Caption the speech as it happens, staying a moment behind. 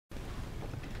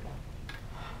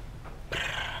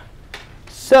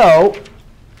So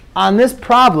on this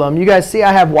problem, you guys see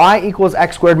I have y equals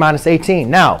x squared minus 18.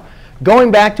 Now, going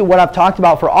back to what I've talked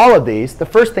about for all of these, the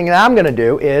first thing that I'm going to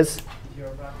do is,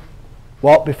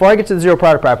 well, before I get to the zero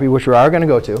product property, which we are going to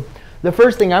go to, the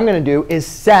first thing I'm going to do is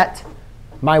set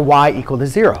my y equal to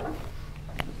 0.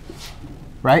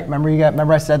 Right?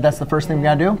 Remember I said that's the first thing we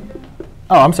got to do?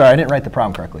 Oh, I'm sorry. I didn't write the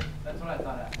problem correctly. That's what I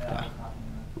thought. Yeah.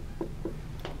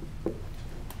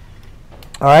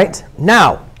 All right.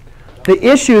 Now, the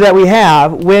issue that we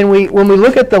have when we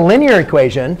look at the linear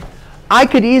equation, I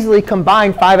could easily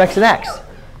combine 5x and x,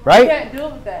 right? You can't do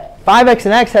it with that. 5x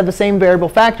and x have the same variable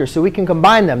factors, so we can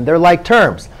combine them. They're like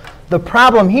terms. The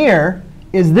problem here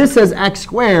is this has x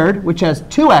squared, which has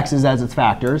 2x's as its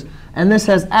factors, and this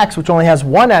has x, which only has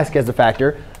 1x as a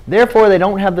factor. Therefore, they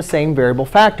don't have the same variable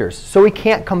factors, so we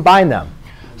can't combine them.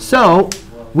 So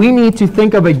we need to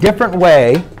think of a different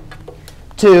way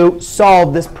to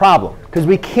solve this problem, because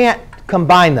we can't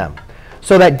combine them.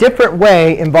 So that different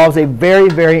way involves a very,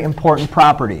 very important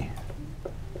property,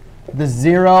 the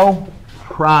zero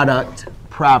product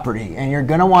property. And you're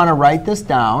going to want to write this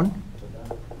down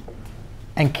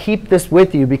and keep this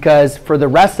with you, because for the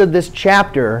rest of this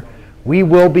chapter, we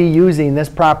will be using this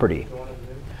property.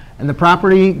 And the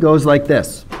property goes like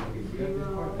this.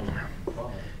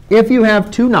 If you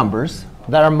have two numbers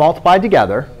that are multiplied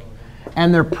together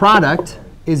and their product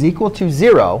is equal to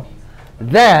 0,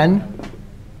 then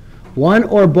one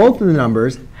or both of the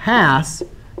numbers has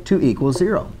to equal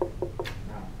 0.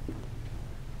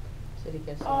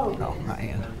 Oh. No, not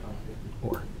and.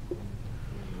 Or.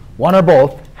 One or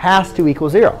both has to equal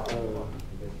 0.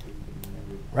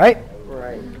 Right?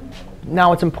 Right.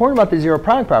 Now, what's important about the zero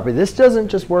product property, this doesn't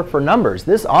just work for numbers.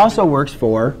 This also works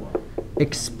for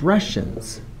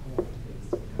expressions.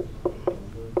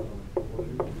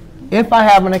 If I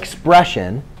have an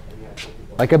expression,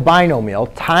 like a binomial,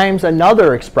 times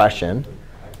another expression,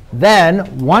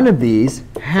 then one of these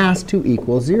has to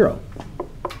equal 0.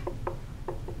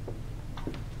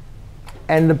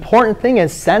 And the important thing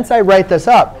is, since I write this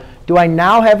up, do I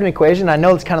now have an equation? I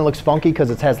know this kind of looks funky because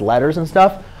it has letters and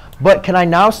stuff. But can I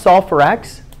now solve for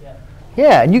x? Yeah.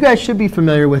 Yeah, and you guys should be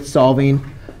familiar with solving,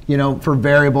 for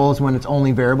variables when it's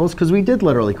only variables, because we did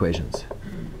literal equations. Does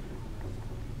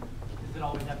it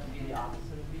always have to be the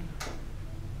opposite of b?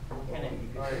 Or can it,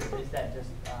 or is that just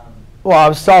Well, I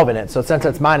was solving it. So since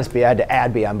it's minus b, I had to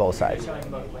add b on both sides. showing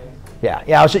both ways? Yeah,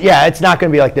 it's not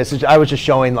going to be like this. I was just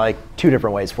showing like two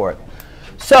different ways for it.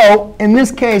 So in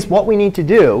this case, what we need to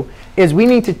do is we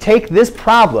need to take this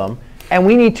problem and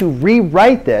we need to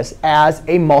rewrite this as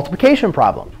a multiplication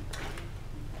problem.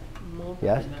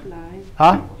 Yes?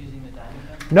 Huh? Using the diamond?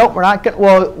 Nope, we're not going to.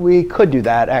 Well, we could do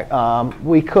that.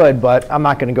 We could, but I'm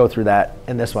not going to go through that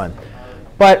in this one.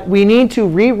 But we need to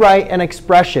rewrite an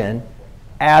expression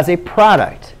as a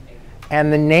product.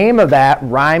 And the name of that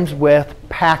rhymes with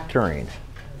factoring.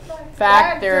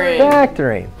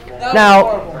 Factoring.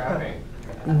 Now,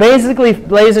 basically,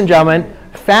 ladies and gentlemen,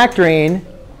 factoring,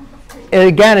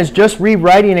 again, is just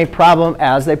rewriting a problem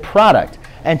as a product.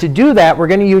 And to do that, we're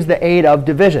going to use the aid of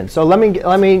division. So let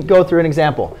me go through an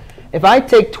example. If I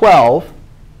take 12,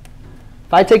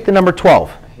 if I take the number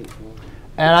 12,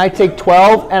 and I take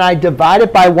 12 and I divide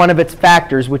it by one of its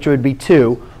factors, which would be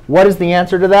 2, what is the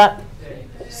answer to that?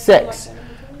 6.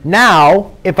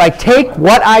 Now, if I take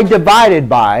what I divided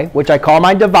by, which I call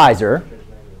my divisor,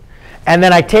 and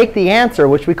then I take the answer,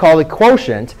 which we call the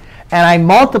quotient, and I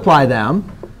multiply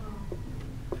them,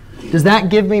 does that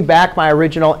give me back my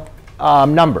original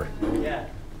number? Yeah.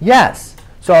 Yes.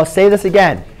 So I'll say this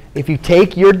again. If you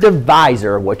take your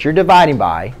divisor, what you're dividing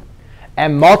by,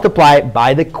 and multiply it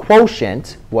by the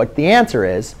quotient, what the answer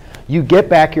is, you get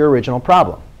back your original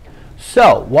problem.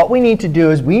 So what we need to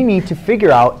do is we need to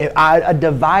figure out a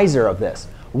divisor of this.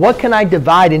 What can I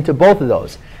divide into both of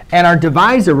those? And our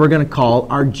divisor we're going to call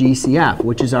our GCF,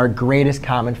 which is our greatest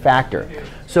common factor.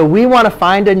 So we want to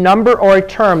find a number or a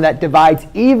term that divides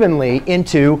evenly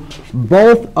into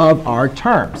both of our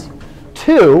terms.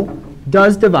 2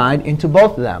 does divide into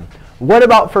both of them. What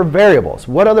about for variables?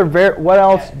 What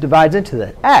else divides into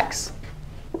that? X.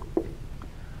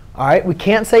 All right, we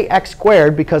can't say x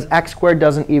squared because x squared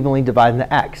doesn't evenly divide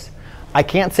into x. I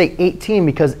can't say 18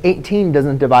 because 18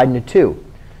 doesn't divide into 2.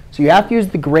 So you have to use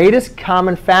the greatest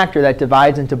common factor that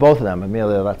divides into both of them.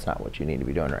 Amelia, that's not what you need to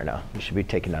be doing right now. You should be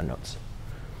taking down notes.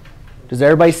 Does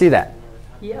everybody see that?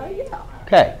 Yeah.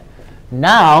 OK.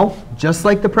 Now, just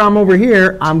like the problem over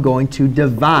here, I'm going to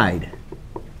divide.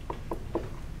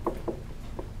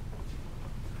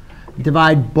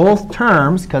 Divide both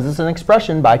terms, because it's an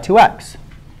expression, by 2x.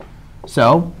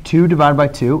 So 2 divided by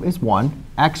 2 is 1.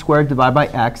 X squared divided by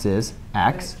x is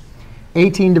x.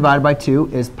 18 divided by 2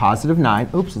 is positive 9.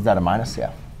 Oops, is that a minus?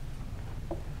 Yeah.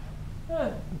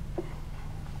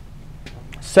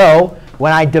 So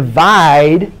when I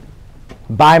divide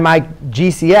by my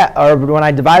GCF, or when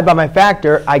I divide by my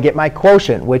factor, I get my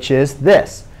quotient, which is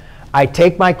this. I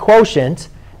take my quotient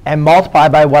and multiply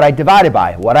by what I divided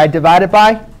by. What I divided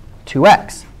by?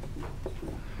 2x.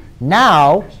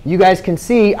 Now, you guys can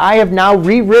see I have now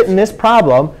rewritten this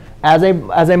problem as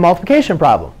a multiplication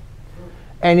problem.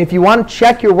 And if you want to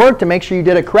check your work to make sure you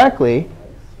did it correctly,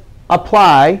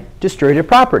 apply distributive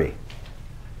property.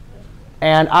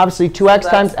 And obviously, 2x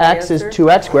times x is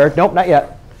 2x squared. Nope, not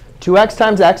yet. 2x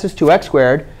times x is 2x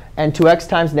squared. And 2x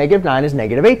times negative 9 is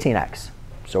negative 18x.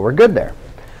 So we're good there.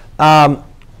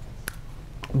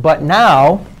 But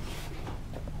now,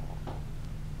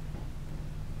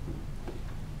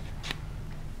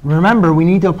 remember, we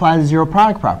need to apply the zero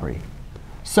product property.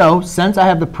 So since I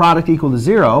have the product equal to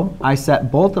 0, I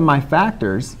set both of my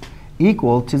factors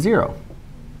equal to 0.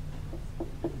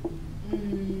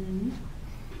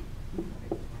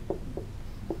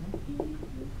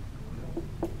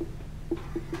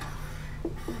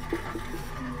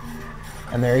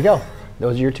 And there you go.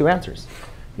 Those are your two answers.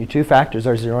 Your two factors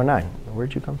are 0 and 9.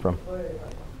 Where'd you come from?